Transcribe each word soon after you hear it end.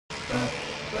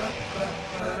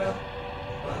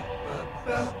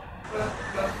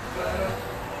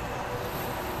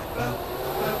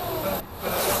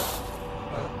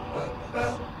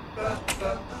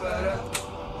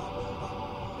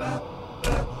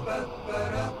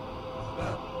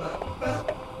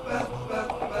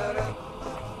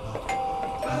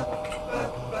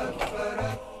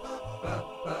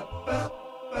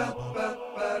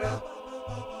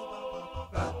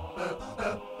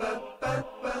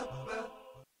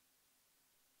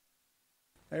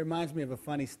That reminds me of a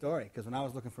funny story, because when I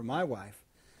was looking for my wife,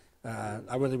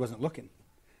 I really wasn't looking.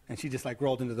 And she just like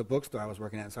rolled into the bookstore I was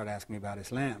working at and started asking me about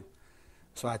Islam.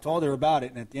 So I told her about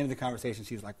it, and at the end of the conversation,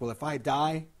 she was like, well, if I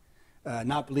die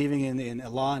not believing in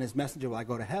Allah and His Messenger, will I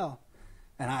go to hell?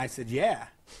 And I said, yeah.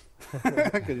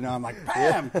 Because, you know, I'm like,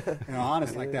 bam! You know,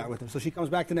 honest like that with her. So she comes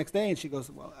back the next day, and she goes,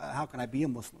 well, how can I be a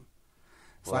Muslim?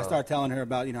 So I started telling her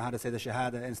about, you know, how to say the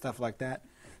Shahada and stuff like that.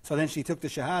 So then she took the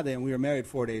Shahada, and we were married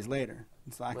 4 days later.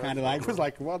 And so I kind of like was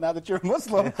like, well, now that you're a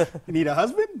Muslim, you need a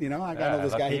husband? You know, I got know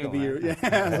this guy, he could be your...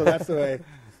 Yeah, so that's the way,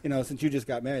 you know, since you just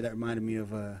got married, that reminded me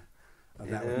of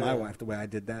that with my wife, the way I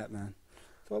did that, man.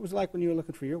 So what was it like when you were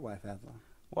looking for your wife, Adla?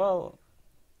 Well,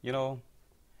 you know,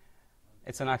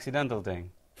 it's an accidental thing.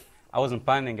 I wasn't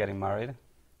planning getting married.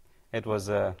 It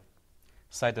was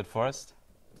sighted first,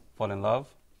 fall in love,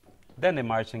 then the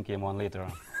marriage thing came on later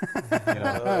on. You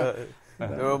know, the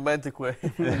romantic way.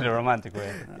 The romantic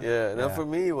way. Yeah. Now for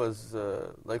me, it was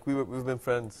like we've been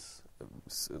friends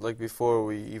like before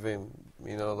we even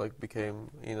like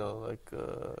became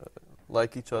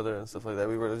like each other and stuff like that.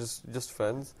 We were just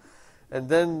friends, and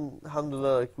then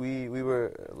alhamdulillah, like we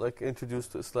were like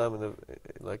introduced to Islam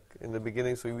in the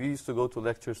beginning. So we used to go to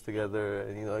lectures together,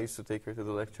 and I used to take her to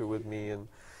the lecture with me, and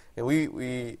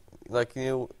we like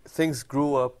things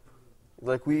grew up.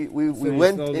 Like we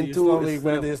went into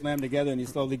Islam together, and you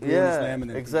slowly grew in Islam.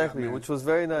 And exactly, which was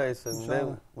very nice. And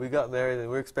then we got married, and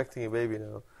we're expecting a baby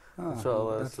now. Oh,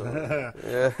 inshallah. that's, So,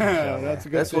 yeah, that's a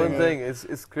good that's one thing.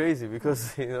 It's crazy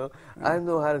because I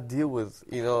know how to deal with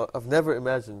I've never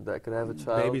imagined that I could have a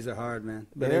child. Babies are hard, man.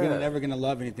 But they're never gonna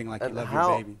love anything like you love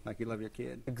your baby, like you love your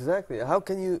kid. Exactly. How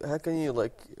can you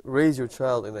like raise your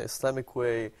child in an Islamic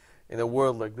way in a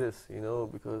world like this?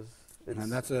 Because.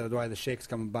 And that's why the Sheikh's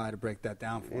coming by to break that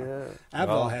down for him. Yeah.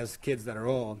 Abdul has kids that are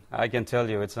old. I can tell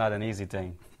you it's not an easy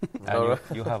thing. And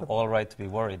you have all right to be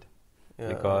worried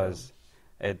because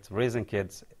raising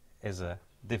kids is a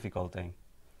difficult thing.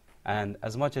 And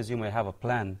as much as you may have a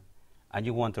plan and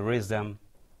you want to raise them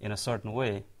in a certain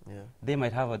way, they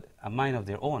might have a mind of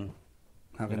their own.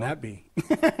 How can that be?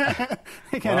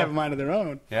 They can't have a mind of their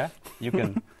own. Yeah, you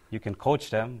can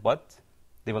coach them, but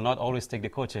they will not always take the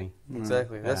coaching.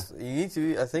 Exactly. I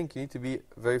think you need to be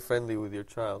very friendly with your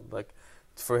child, like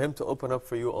for him to open up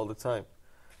for you all the time.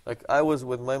 Like I was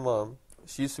with my mom,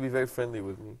 she used to be very friendly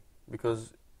with me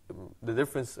because the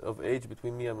difference of age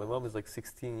between me and my mom is like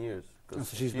 16 years. So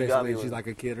she's like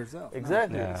a kid herself.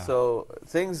 Exactly. Yeah. So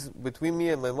things between me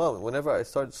and my mom, whenever I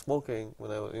started smoking,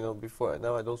 when I before,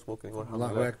 now I don't smoke anymore.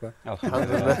 Alhamdulillah.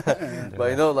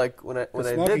 But like when I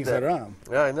did that, haram.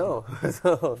 Yeah, I know.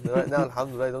 So right now,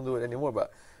 alhamdulillah, I don't do it anymore.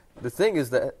 But the thing is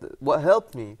that what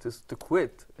helped me to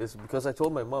quit is because I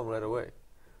told my mom right away.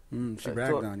 She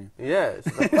bragged on you. Yeah.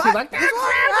 She's like,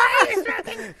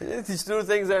 she threw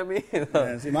things at me.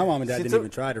 Yeah, see, my mom and dad didn't even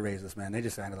try to raise us, man. They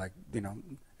just sounded like,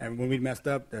 and when we messed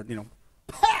up, and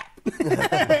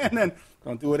then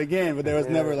don't do it again. But there was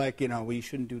never like, well, you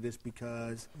shouldn't do this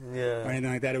because, or anything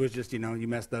like that. It was just, you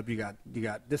messed up, you got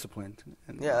disciplined.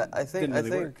 And I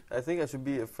think I should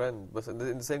be a friend, but at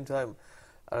the same time,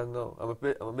 I don't know. I'm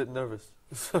a bit nervous.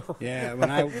 Yeah, when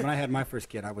I had my first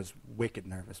kid, I was wicked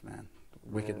nervous, man.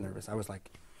 Wicked nervous. I was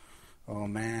like, oh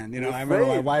man, I remember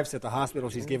my wife's at the hospital.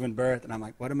 She's giving birth, and I'm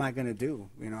like, what am I gonna do?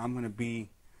 I'm gonna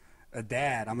be a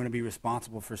dad. I'm gonna be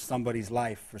responsible for somebody's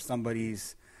life, for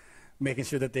somebody's making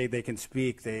sure that they can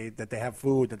speak, that they have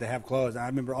food, that they have clothes. And I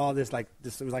remember all this like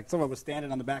this. It was like someone was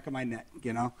standing on the back of my neck,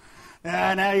 now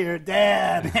you're a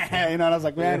dad. And I was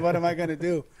like, man, what am I gonna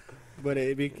do? But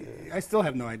I still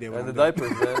have no idea what I'm doing.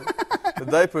 Diapers, man. The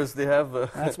diapers, they have...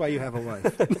 That's why you have a wife.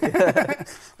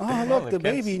 Oh, look, the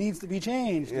baby needs to be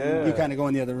changed. Yeah. You kind of go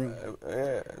in the other room.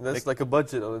 That's like a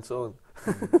budget on its own.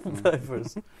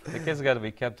 Diapers. The kids got to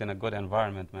be kept in a good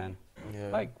environment, man. Yeah.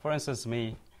 Like, for instance,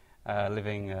 me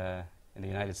living in the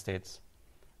United States,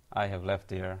 I have left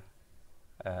here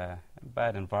a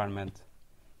bad environment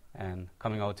and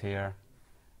coming out here,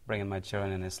 bringing my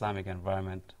children in an Islamic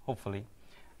environment, hopefully.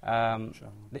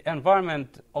 The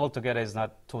environment altogether is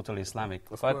not totally Islamic,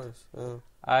 of course.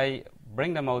 I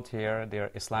bring them out here,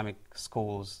 their Islamic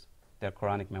schools, their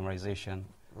Quranic memorization,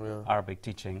 Arabic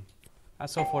teaching. And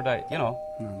so for that, you know.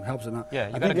 Helps them out. Yeah,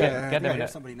 you I gotta think, get them in there's that.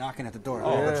 somebody knocking at the door. Oh,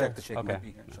 I'll check the sheikh okay. might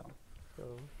be here. So.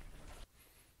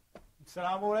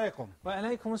 Assalamu alaikum. Wa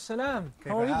alaikum assalam. كيف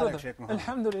How are you, حالك brother? شيخ محمد؟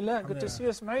 Alhamdulillah. Good to see you,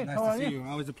 Ismail. Nice How to are see you? you.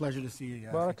 Always a pleasure to see you.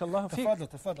 يا أخي. Barakallahu feek. تفضل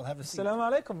تفضل. Have a seat.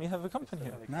 Assalamu alaikum. You have a company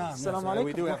here. Naam, Assalamu yes,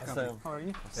 we alaikum. do have company. How are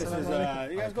you? This Assalamu is,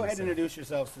 alaikum. you guys go ahead and introduce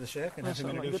yourselves to the sheikh and have him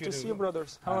MashaAllah. introduce Good to see you, to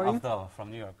brothers. How are you? Afdal from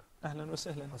New York. Ahlan wa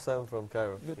sahlan. Hussam from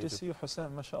Cairo. Good to Egypt. see you,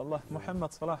 Hussam. MashaAllah.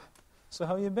 Muhammad Salah. So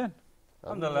how you been?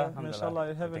 Alhamdulillah. MashaAllah.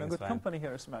 You're having a Everything's good fine. company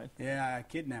here, Ismail. Yeah, I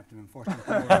kidnapped him and forced him to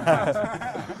come over to my house.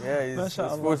 Yeah, he's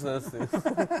MashaAllah. forcing us to.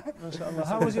 MashaAllah.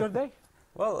 How was your day?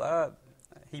 Well,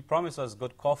 he promised us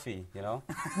good coffee, you know.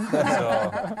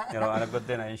 So, you know, and a good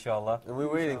dinner, inshallah. And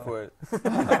we're waiting for it.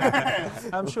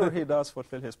 I'm sure he does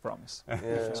fulfill his promise.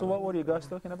 Yeah. So what were you guys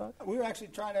talking about? We were actually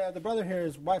trying to, the brother here,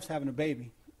 his wife's having a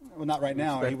baby. Well, not right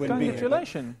now, or he wouldn't be here. but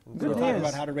Congratulations. We were Good talking news.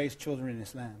 about how to raise children in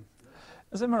Islam.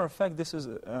 As a matter of fact, this is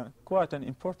quite an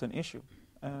important issue.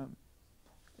 In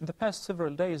the past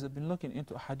several days, I've been looking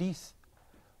into a hadith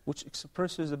which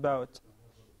expresses about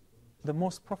the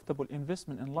most profitable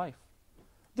investment in life.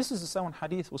 This is a sound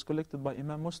hadith was collected by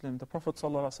Imam Muslim. The Prophet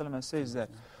ﷺ says that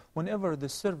whenever the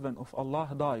servant of Allah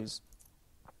dies,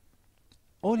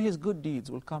 all his good deeds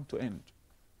will come to end,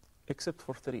 except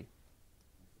for three.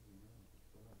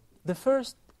 The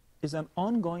first is an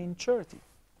ongoing charity.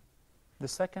 The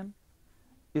second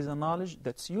is a knowledge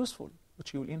that's useful,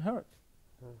 which you will inherit.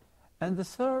 And the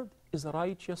third is a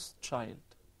righteous child.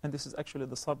 And this is actually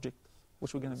the subject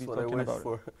which we're going to be That's what I talking wish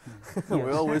about. for.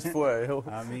 We all wish for, I hope.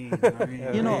 I mean,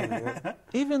 You know,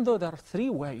 even though there are three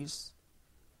ways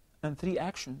and three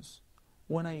actions,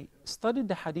 when I studied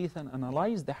the hadith and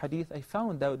analyzed the hadith, I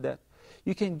found out that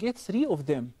you can get three of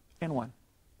them in one,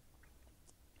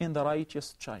 in the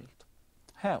righteous child.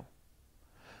 How?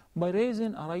 By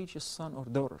raising a righteous son or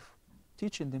daughter,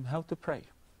 teaching them how to pray,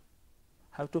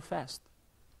 how to fast,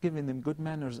 giving them good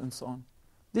manners and so on.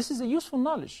 This is a useful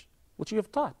knowledge which you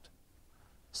have taught.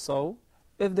 So,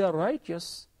 if they are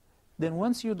righteous, then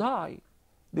once you die,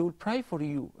 they will pray for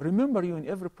you, remember you in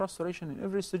every prostration, in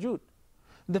every sujood.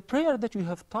 The prayer that you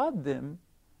have taught them,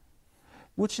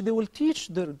 which they will teach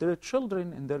their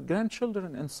children and their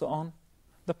grandchildren and so on,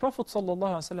 the Prophet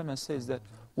ﷺ says that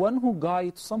one who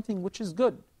guides something which is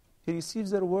good, he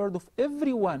receives the reward of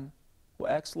everyone who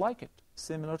acts like it,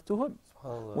 similar to him,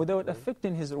 without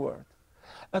affecting his reward.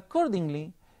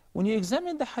 Accordingly, when you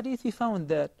examine the hadith, he found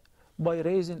that by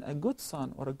raising a good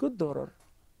son or a good daughter,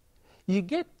 you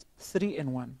get three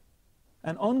in one.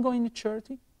 An ongoing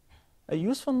charity, a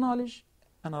useful knowledge,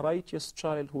 and a righteous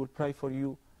child who will pray for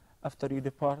you after you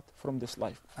depart from this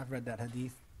life. I've read that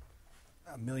hadith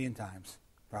a million times,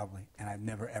 probably, and I've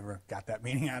never ever got that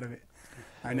meaning out of it.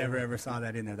 I never ever saw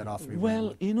that in there, that all three were in Well,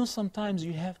 one. you know, sometimes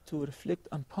you have to reflect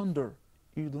and ponder.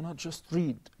 You do not just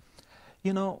read.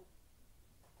 You know,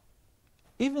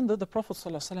 even though the Prophet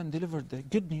ﷺ delivered the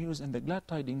good news and the glad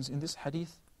tidings in this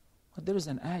hadith, but there is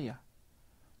an ayah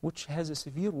which has a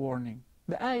severe warning.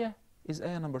 The ayah is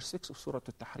ayah number 6 of Surah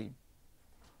Al-Tahrim.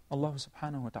 Allah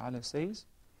subhanahu wa ta'ala says,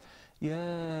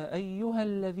 يَا أَيُّهَا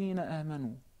الَّذِينَ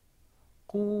آمَنُوا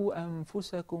قُوا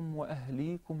أَنفُسَكُمْ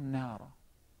وَأَهْلِيكُمْ نَارًا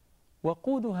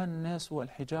وَقُودُهَا النَّاسُ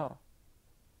وَالْحِجَارَةُ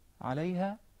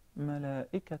عليها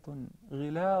ملائكة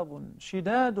غلاظ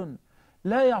شداد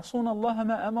لا يعصون الله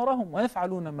ما أمرهم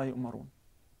ويفعلون ما يؤمرون.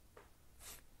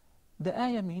 The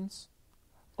ayah means,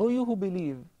 O you who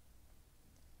believe,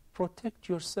 protect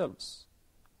yourselves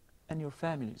and your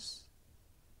families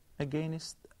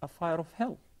against a fire of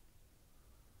hell.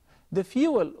 The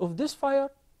fuel of this fire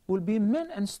will be men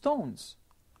and stones.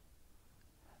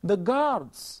 The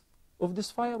guards of this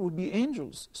fire will be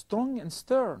angels, strong and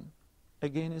stern,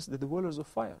 against the dwellers of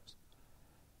fires.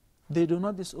 They do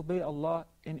not disobey Allah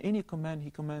in any command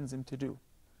He commands them to do.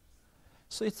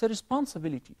 So it's a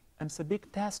responsibility and it's a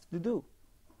big task to do.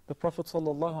 The Prophet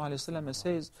ﷺ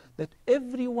says that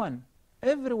everyone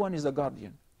is a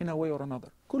guardian in a way or another.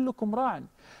 كُلُّكُمْ رَاعٍ.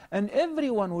 And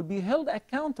everyone will be held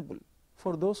accountable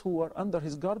for those who are under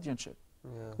his guardianship.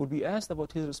 Will be asked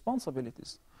about his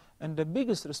responsibilities. And the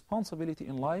biggest responsibility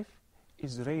in life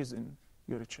is raising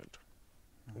your children.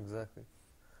 Exactly.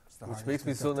 the Which hardest makes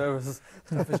me and so nervous.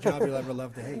 toughest job you'll ever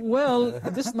love to hate. Well,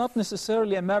 this is not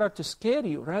necessarily a matter to scare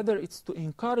you. Rather, it's to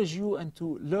encourage you and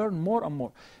to learn more and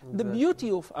more. The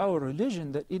beauty of our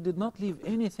religion that it did not leave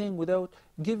anything without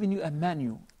giving you a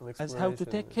manual as how to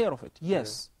take care of it.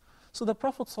 Yes. So the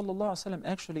Prophet ﷺ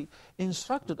actually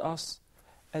instructed us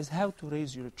as how to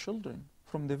raise your children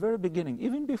from the very beginning,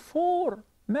 even before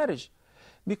marriage.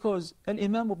 Because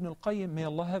Al-Imam Ibn Al-Qayyim, may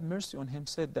Allah have mercy on him,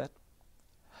 said that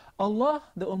Allah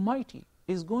the Almighty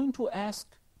is going to ask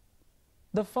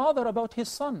the father about his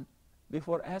son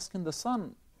before asking the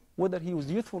son whether he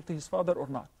was youthful to his father or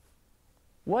not.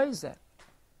 Why is that?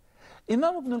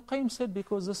 Imam Ibn al-Qayyim said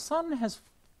because the son has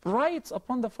rights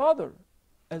upon the father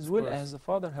as well as the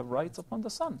father have rights upon the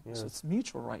son. Yes. So it's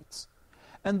mutual rights.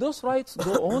 And those rights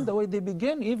go on the way they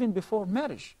begin even before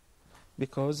marriage.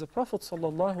 Because the Prophet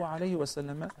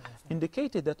ﷺ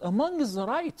indicated that among the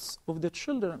rights of the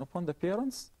children upon the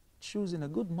parents, choosing a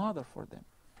good mother for them,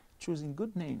 choosing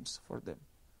good names for them.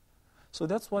 So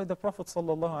that's why the Prophet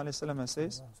ﷺ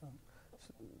says,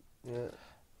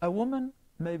 a woman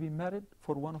may be married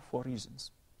for one of four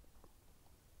reasons.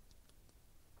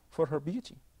 For her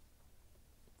beauty,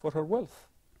 for her wealth,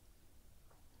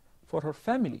 for her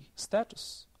family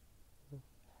status,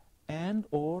 and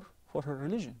or for her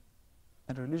religion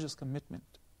and religious commitment.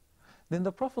 Then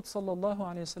the Prophet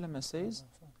ﷺ says,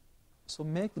 so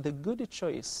make the good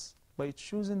choice by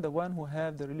choosing the one who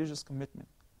have the religious commitment.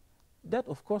 That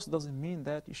of course doesn't mean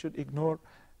that you should ignore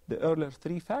the earlier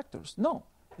three factors. No,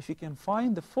 if you can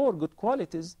find the four good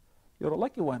qualities, you're a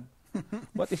lucky one.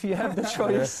 But if you have the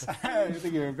choice... I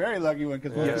think you're a very lucky one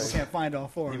because most people can't find all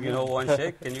four. If you know one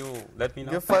sheikh, can you let me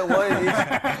know? You find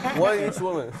one each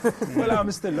woman. Well, I'm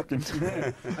still looking.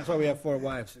 That's why we have four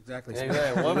wives, exactly. Yeah,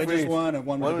 exactly. One for religious each. one and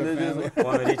one with a good family.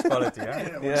 One with each quality,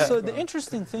 huh? Yeah. So the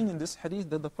interesting thing in this hadith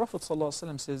that the Prophet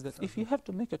ﷺ says that if you have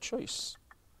to make a choice,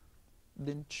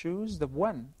 then choose the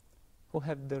one who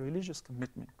have the religious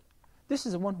commitment. This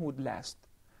is the one who would last.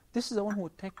 This is the one who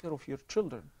would take care of your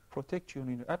children, protect you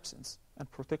in your absence,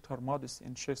 and protect her modesty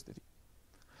and chastity.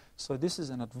 So this is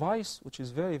an advice which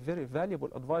is very, very valuable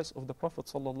advice of the Prophet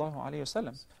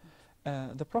ﷺ.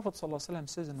 The Prophet ﷺ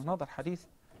says in another hadith,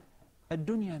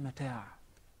 الدنيا متاع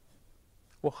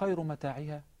وخير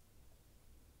متاعها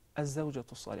الزوجة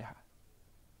الصالحة.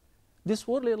 This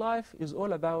worldly life is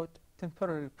all about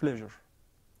temporary pleasure.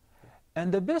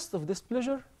 And the best of this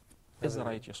pleasure is the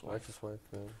righteous wife. Righteous wife,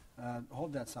 yeah.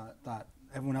 Hold that thought.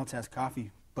 Everyone else has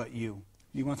coffee but you.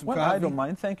 You want some Well, coffee? I don't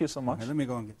mind. Thank you so much. Okay, let me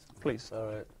go and get some. Please. All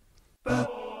right.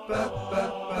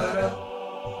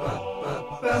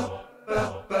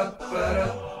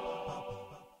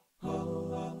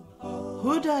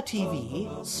 Huda TV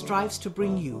strives to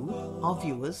bring you, our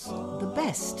viewers, the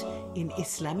best in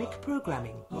Islamic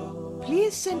programming.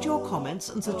 Please send your comments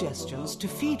and suggestions to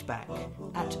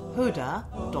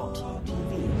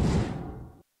feedback@huda.tv.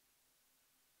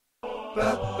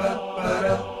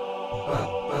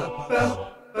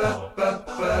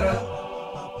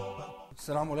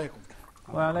 Assalamu alaikum.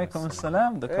 Wa alaikum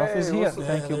assalam. The coffee is here. what's up?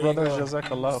 Thank you, brother.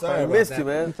 Jazakallah Sorry I khair. about missed that. you,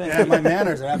 man. Yeah, my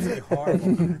manners are absolutely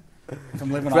horrible.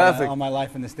 I'm living Traffic. all my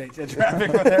life in the States. Yeah, traffic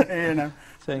over there, you know.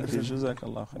 Thank you.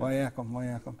 Jazakallah khair. Wayakum,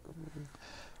 wayakum.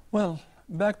 Well,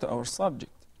 back to our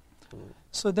subject.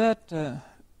 So that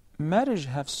marriage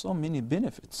has so many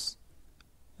benefits,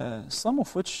 some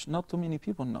of which not too many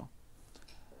people know.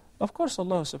 Of course,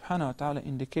 Allah subhanahu wa ta'ala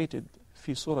indicated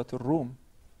في Surah Al-Rum,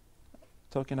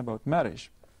 talking about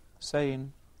marriage,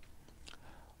 saying,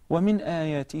 وَمِنْ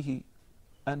آيَاتِهِ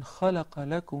أَنْ خَلَقَ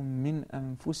لَكُم مِّنْ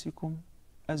أَنفُسِكُمْ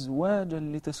أَزْوَاجًا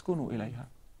لِتَسْكُنُوا إِلَيْهَا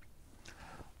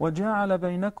وَجَعَلَ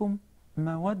بَيْنَكُمْ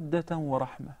مَوَدَّةً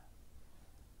وَرَحْمَةً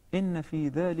إِنَّ فِي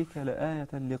ذَلِكَ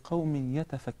لَآيَةً لِقَوْمٍ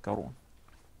يَتَفَكَّرُونَ.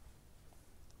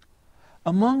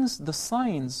 Amongst the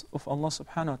signs of Allah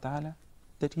subhanahu wa ta'ala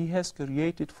that He has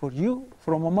created for you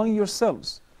from among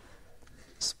yourselves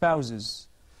spouses,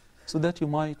 so that you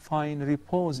might find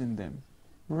repose in them,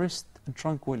 rest and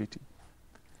tranquility.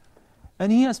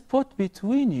 And He has put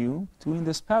between you, between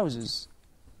the spouses,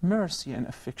 mercy and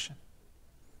affection.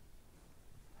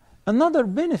 Another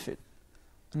benefit,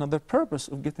 another purpose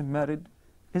of getting married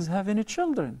is having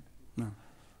children. No.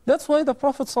 That's why the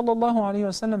Prophet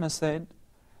ﷺ said,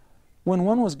 when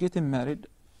one was getting married,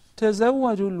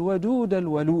 تزوجوا الودود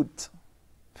الولود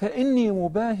فإني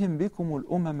مباهم بكم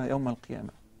الأمم يوم القيامة.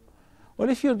 Well,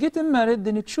 if you're getting married,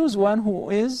 then you choose one who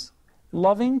is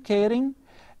loving, caring,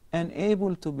 and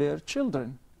able to bear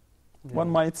children. Yeah. One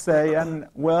might say, and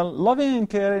well, loving and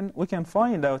caring, we can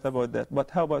find out about that,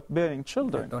 but how about bearing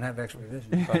children? Don't have extra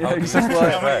vision. Exactly.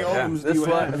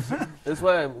 That's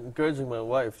why I'm encouraging my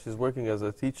wife. She's working as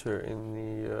a teacher in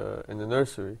the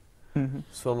nursery. Mm-hmm.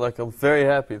 So I'm very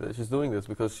happy that she's doing this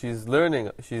because she's learning,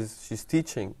 she's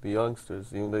teaching the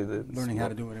youngsters. Learning how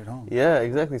to do it at home. Yeah,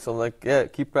 exactly. So I'm like, yeah,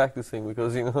 keep practicing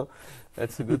because,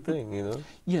 that's a good thing,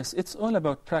 Yes, it's all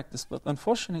about practice, but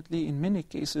unfortunately, in many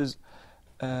cases,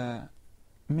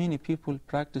 many people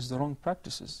practice the wrong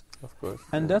practices. Of course.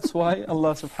 And that's why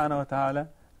Allah subhanahu wa ta'ala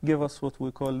gave us what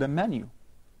we call the menu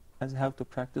as how to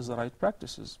practice the right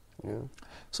practices. Yeah.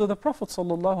 So the Prophet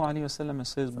sallallahu alayhi wa sallam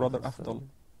says, Brother Afdal,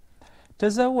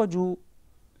 تزوجوا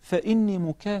فإني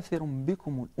مكاثر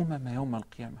بكم الأمم يوم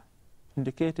القيامة,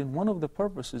 indicating one of the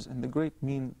purposes and the great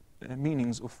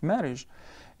meanings of marriage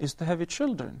is to have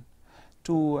children,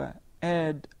 to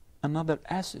add another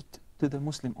asset to the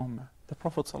Muslim Ummah. The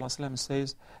Prophet ﷺ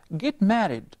says, get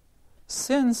married,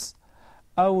 since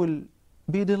I will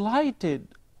be delighted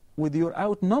with your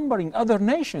outnumbering other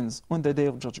nations on the Day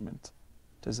of Judgment.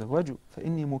 تزوجوا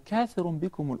فإني مكاثر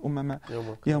بكم الأمم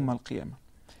يوم القيامة.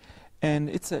 And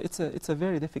it's a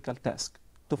very difficult task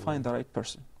to find the right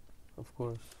person. Of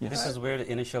course. Yes. This is where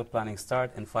the initial planning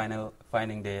starts and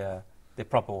finding the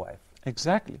proper wife.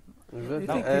 Exactly. Do you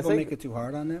Exactly. think people make it too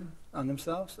hard on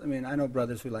themselves? I mean, I know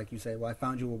brothers who, like you say, well, I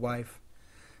found you a wife.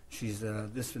 She's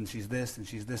this and she's this and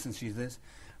she's this and she's this.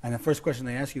 And the first question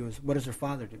they ask you is, what does her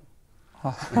father do?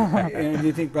 And do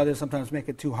you think brothers sometimes make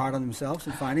it too hard on themselves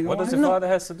in finding a What wife? does the father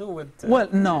has to do with? Well,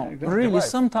 no, the really, wife?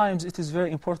 sometimes it is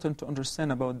very important to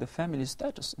understand about the family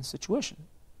status and situation,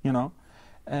 you know.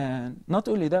 And not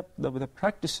only that, the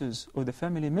practices of the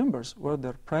family members, whether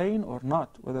they're praying or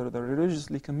not, whether they're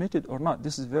religiously committed or not.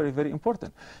 This is very, very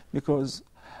important. Because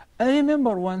I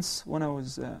remember once when I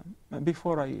was,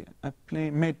 before I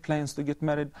made plans to get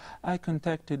married, I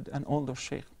contacted an older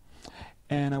sheikh.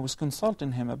 And I was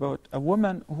consulting him about a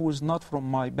woman who was not from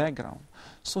my background.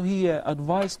 So he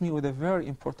advised me with a very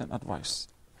important advice.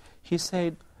 He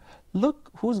said, look,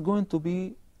 who's going to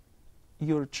be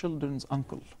your children's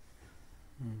uncle?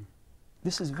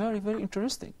 This is very, very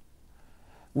interesting.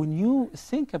 When you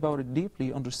think about it deeply,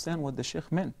 you understand what the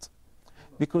sheikh meant.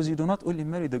 Because you do not only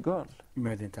marry the girl. You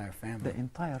marry the entire family. The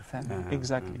entire family, Yeah.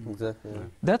 exactly. Exactly. Yeah.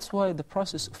 That's why the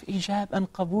process of ijab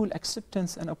and qabul,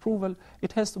 acceptance and approval,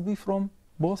 it has to be from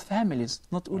both families,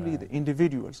 not only the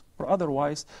individuals. Or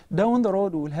otherwise, down the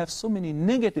road we will have so many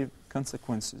negative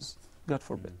consequences, God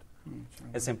forbid.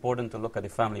 It's important to look at the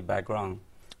family background,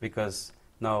 because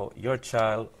now your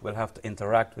child will have to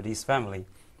interact with his family.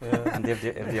 Yeah. And if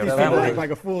your You feel family... like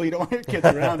a fool, you don't want your kids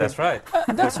around. That's right.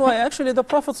 That's why actually the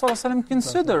Prophet ﷺ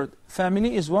considered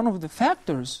family is one of the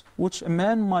factors which a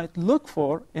man might look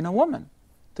for in a woman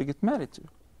to get married to.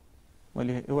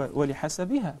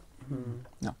 وَلِحَسَبِهَا.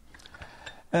 No.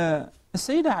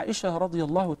 Sayyida Aisha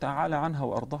radiallahu ta'ala anha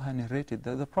wa ardaha narrated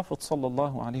that the Prophet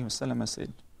sallallahu alayhi wa sallam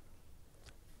said,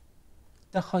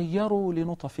 تخيروا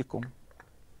لنطفكم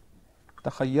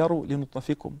تخيروا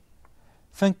لنطفكم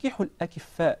فانكحوا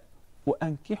الأكفاء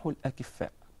وأنكحوا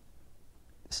الأكفاء.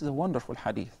 This is a wonderful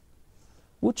hadith,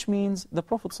 which means the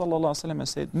Prophet ﷺ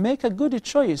said, make a good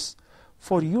choice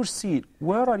for your seed.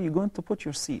 Where are you going to put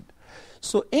your seed?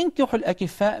 So, انكحوا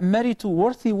الأكفاء, marry to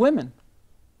worthy women,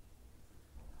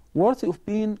 worthy of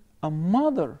being a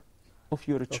mother of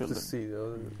your children. Of the seed,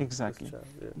 Exactly. child,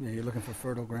 yeah. Yeah, you're looking for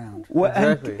fertile ground.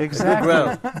 Exactly. Exactly. Good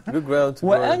ground. Good ground to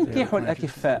grow. وأنكحوا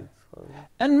الأكفاء,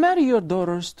 and marry your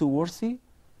daughters to worthy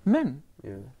men.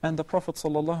 Yeah. And the Prophet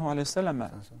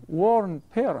ﷺ warned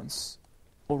parents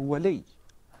or wali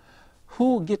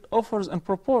who get offers and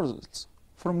proposals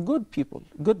from good people,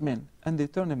 good men, and they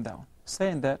turn them down,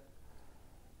 saying that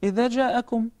إذا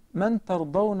جاءكم من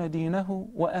ترضون دينه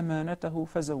وأمانته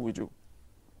فزوجوا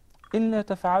إلا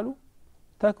تفعلوا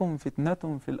تكن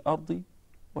فتنة في الأرض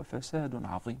وفساد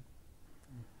عظيم.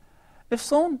 If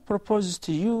someone proposes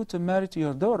to you to marry to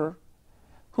your daughter,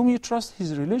 whom you trust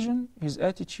his religion, his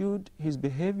attitude, his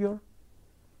behavior,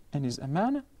 and his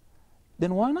amana,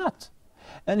 then why not?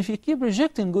 And if you keep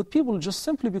rejecting good people just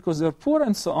simply because they're poor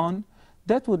and so on,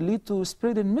 that would lead to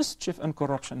spreading mischief and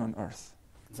corruption on earth.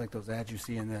 It's like those ads you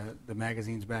see in the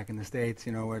magazines back in the States,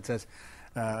 you know, where it says,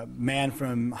 man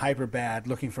from Hyperbad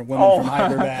looking for woman from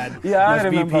Hyperbad, Yeah, I must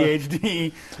remember. be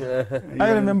PhD.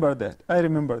 I remember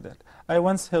that. I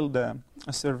once held a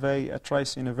survey at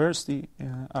Rice University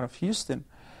out of Houston,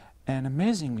 and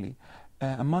amazingly,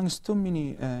 amongst too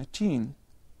many teen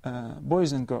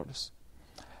boys and girls,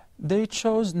 they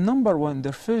chose number one,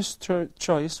 their first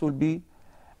choice will be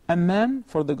a man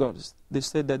for the girls. They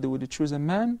said that they would choose a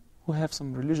man who have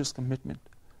some religious commitment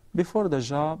before the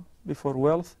job, before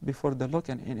wealth, before the look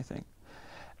and anything.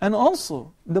 And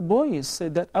also, the boys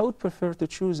said that I would prefer to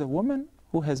choose a woman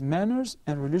who has manners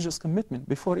and religious commitment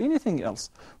before anything else,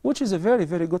 which is a very,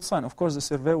 very good sign. Of course, the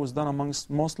survey was done amongst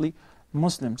mostly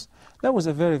Muslims. That was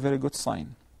a very, very good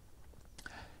sign.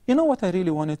 You know what I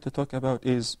really wanted to talk about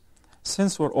is,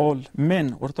 since we're all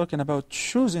men, we're talking about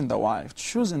choosing the wife,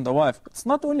 It's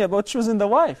not only about choosing the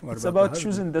wife, What it's about about the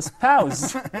choosing the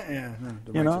spouse. Yeah, no,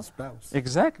 the You know? righteous spouse.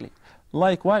 Exactly.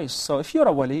 Likewise, so if you're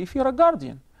a wali, if you're a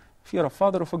guardian, if you're a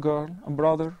father of a girl, a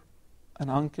brother, an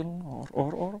uncle,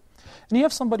 and you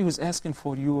have somebody who's asking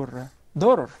for your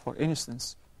daughter, for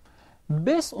instance,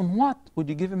 based on what would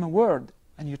you give him a word,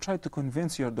 and you try to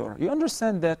convince your daughter. You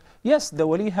understand that, yes, the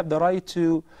wali have the right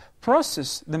to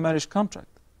process the marriage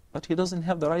contract, but he doesn't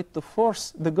have the right to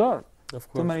force the girl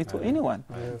to marry to anyone.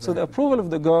 So the approval of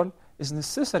the girl is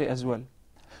necessary as well.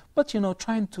 But,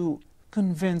 trying to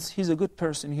convince he's a good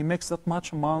person, he makes that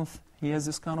much a month, he has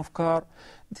this kind of car,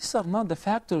 these are not the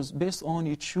factors based on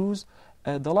you choose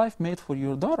the life mate for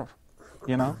your daughter.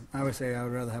 I would say I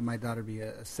would rather have my daughter be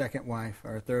a second wife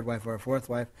or a third wife or a fourth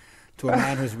wife to a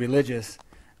man who's religious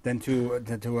than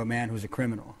to a man who's a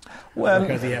criminal,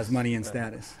 because he has money and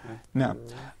status. Now,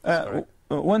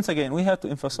 once again, we have to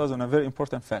emphasize on a very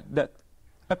important fact that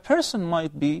a person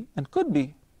might be and could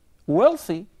be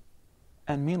wealthy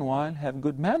and meanwhile have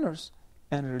good manners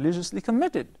and religiously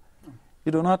committed.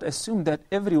 You do not assume that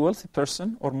every wealthy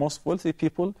person or most wealthy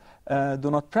people do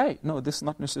not pray. No, this is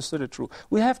not necessarily true.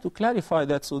 We have to clarify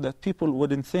that so that people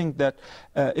wouldn't think that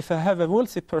if I have a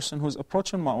wealthy person who's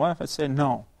approaching my wife, I'd say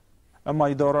no. And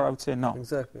my daughter, I would say no.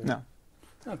 Exactly. No.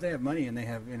 No, if they have money and they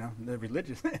have, they're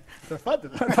religious, they're fun.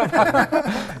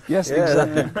 Yes,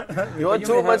 exactly. You want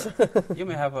too much? You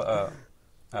may have a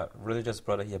religious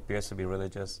brother. He appears to be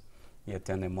religious. He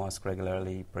attends a mosque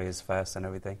regularly, prays, fasts, and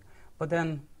everything. But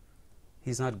then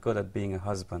he's not good at being a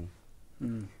husband.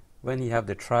 When you have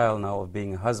the trial now of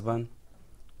being a husband,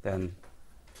 then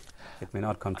it may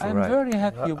not come true. I'm very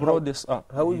happy you brought this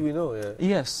up. How would we know? Yeah.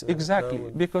 Yes, exactly.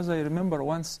 Because I remember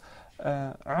once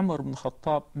Umar ibn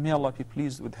Khattab, may Allah be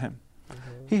pleased with him,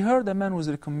 he heard a man was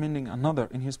recommending another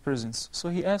in his presence. So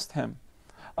he asked him,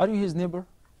 are you his neighbor?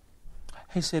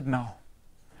 He said, no.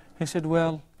 He said,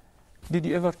 well, did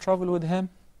you ever travel with him?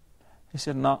 He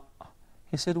said, no.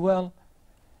 He said, well,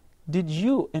 did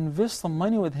you invest some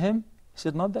money with him? He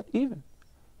said, not that even.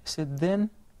 He said, then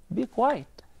be quiet.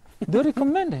 Don't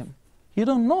recommend him. You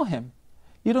don't know him.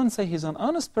 You don't say he's an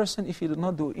honest person if you do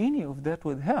not do any of that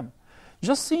with him.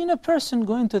 Just seeing a person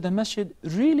going to the masjid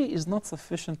really is not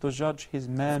sufficient to judge his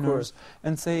manners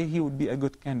and say he would be a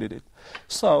good candidate.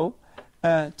 So,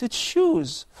 to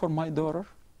choose for my daughter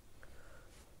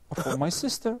or for my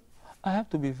sister, I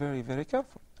have to be very, very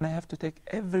careful. And I have to take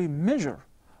every measure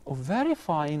of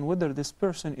verifying whether this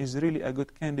person is really a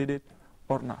good candidate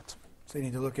or not. So you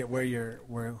need to look at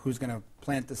who's going to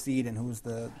plant the seed and where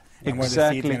the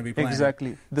seed's going to be planted.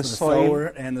 Exactly. The so soil. The sower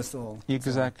and the soul.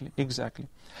 Exactly, exactly.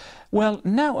 Well,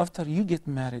 now after you get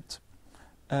married,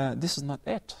 this is not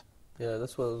it. Yeah,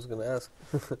 that's what I was going to ask.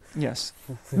 Yes.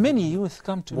 Many youth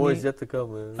come to me. More is yet to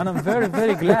come. And I'm very,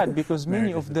 very glad because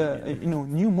many of the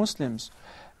new Muslims,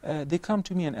 they come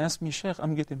to me and ask me, Sheikh,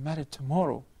 I'm getting married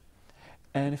tomorrow.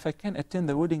 And if I can attend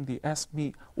the wedding, they ask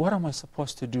me, what am I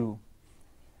supposed to do?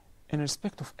 In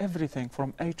respect of everything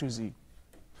from A to Z.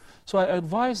 So I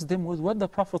advise them with what the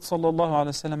Prophet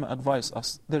ﷺ advised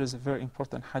us. There is a very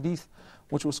important hadith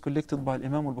which was collected by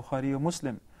Imam al-Bukhari and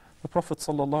Muslim. The Prophet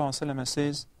ﷺ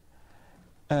says,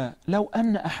 لو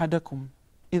أن أحدكم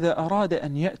إذا أراد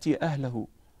أن يأتي أهله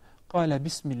قال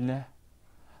بسم الله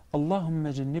اللهم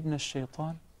جنبنا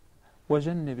الشيطان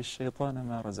وجنب الشيطان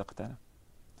ما رزقتنا.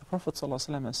 The Prophet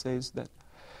ﷺ says that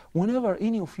whenever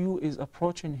any of you is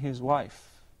approaching his wife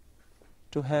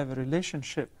to have a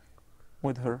relationship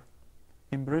with her,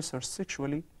 embrace her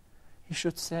sexually, he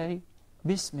should say,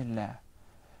 Bismillah.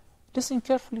 Listen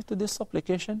carefully to this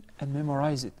supplication and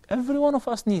memorize it. Every one of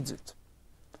us needs it.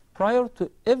 Prior to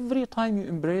every time you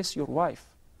embrace your wife,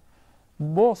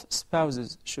 both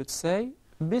spouses should say,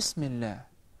 Bismillah.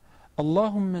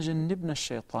 Allahumma jannibna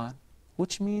shaitan,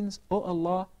 which means, Oh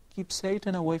Allah, keep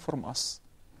Satan away from us.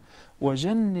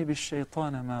 وَجَنِّبِ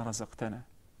الشَّيْطَانَ مَا رَزَقْتَنَا.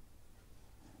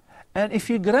 And if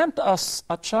you grant us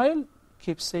a child,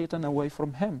 keep Satan away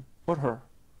from him or her.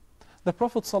 The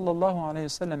Prophet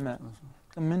ﷺ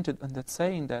commented on that,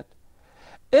 saying that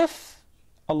if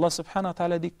Allah subhanahu wa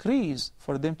ta'ala decrees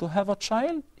for them to have a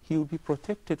child, he will be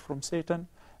protected from Satan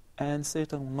and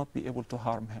Satan will not be able to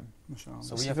harm him.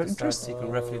 So we have to start seeking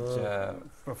refuge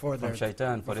from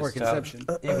shaitan for this conception.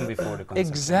 child, even before the conception.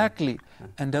 Exactly.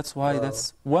 And that's why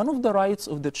that's one of the rights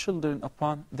of the children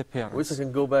upon the parents. I wish I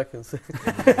can go back and say.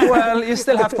 Well, you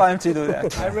still have time to do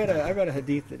that. I read a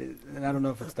hadith, and I don't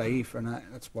know if it's da'if or not.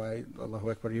 That's why,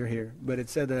 Allahu Akbar, you're here. But it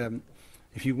said,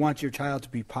 if you want your child to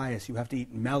be pious, you have to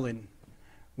eat melon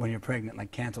when you're pregnant,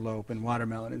 like cantaloupe and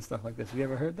watermelon and stuff like this. Have you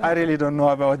ever heard that? I really don't know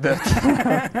about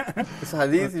that. It's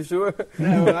hadith, you sure?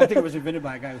 No, I think it was invented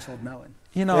by a guy who sold melon.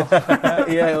 You know,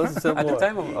 Yeah, it was At the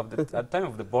time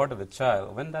of the birth of the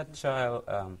child, when that child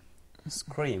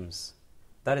screams,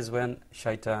 that is when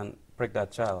shaitan pricked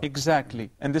that child. exactly.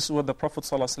 And this is what the Prophet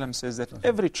ﷺ says, that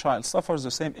every child suffers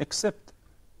the same except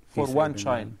for He said one in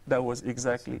child. man. That was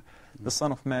exactly the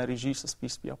son of Mary, Jesus,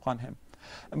 peace be upon him.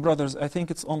 Brothers, I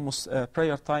think it's almost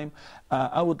prayer time.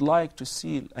 I would like to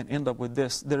seal and end up with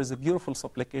this. There is a beautiful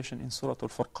supplication in Surah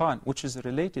Al-Furqan, which is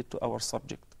related to our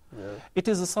subject. Yeah. It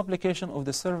is a supplication of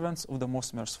the servants of the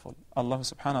Most Merciful. Allah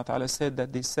subhanahu wa ta'ala said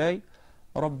that they say,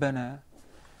 رَبَّنَا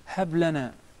هَبْ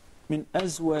لَنَا مِنْ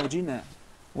أَزْوَاجِنَا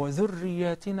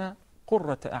وَذُرِّيَّاتِنَا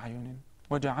قُرَّةَ أَعْيُنٍ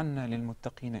وَجَعَلْنَا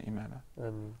لِلْمُتَّقِينَ إِمَامًا.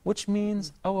 Which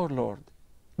means, our Lord,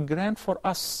 grant for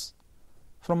us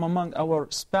from among our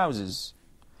spouses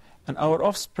and our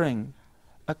offspring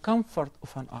a comfort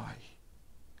of an eye.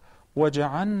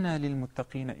 وَجَعَلْنَا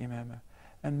لِلْمُتَّقِينَ إِمَامًا.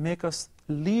 And make us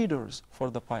leaders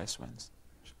for the pious ones.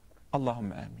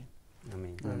 Allahumma ameen.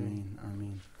 Ameen. Ameen,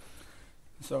 ameen.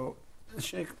 So,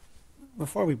 Sheikh,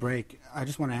 before we break, I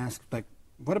just want to ask, like,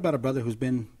 what about a brother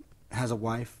has a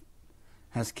wife,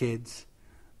 has kids,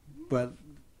 but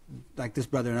like this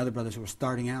brother and other brothers who are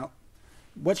starting out,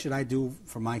 what should I do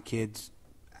for my kids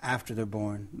after they're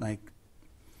born? Like,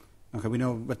 okay, we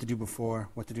know what to do before,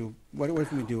 what to do. What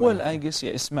can we do? Well, I guess,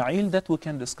 yeah, Ismail, that we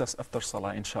can discuss after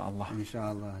Salah, inshallah.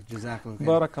 Inshallah. Jazakallah khair.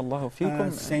 Barakallahu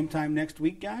feekum. Same time next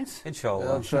week, guys?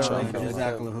 Inshallah. Inshallah.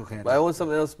 Jazakallahu khair. But I want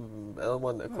something else. I don't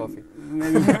want a coffee.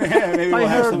 Maybe we'll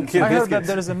have some I heard that biscuits.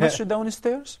 there is a masjid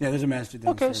downstairs. Yeah, there's a masjid Okay,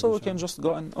 downstairs. so we inshallah. can just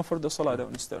go and offer the salah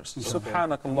downstairs. Inshallah.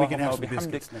 سبحانك We can اللهم have some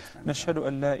وبحمدك biscuits next time. نشهد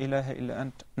أن لا إله إلا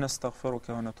أنت نستغفرك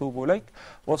ونتوب إليك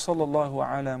وصلى الله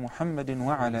على محمد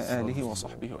وعلى آله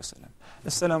وصحبه وسلم.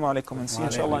 السلام عليكم and see you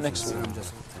inshallah next week.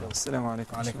 السلام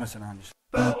عليكم. وعليكم السلام.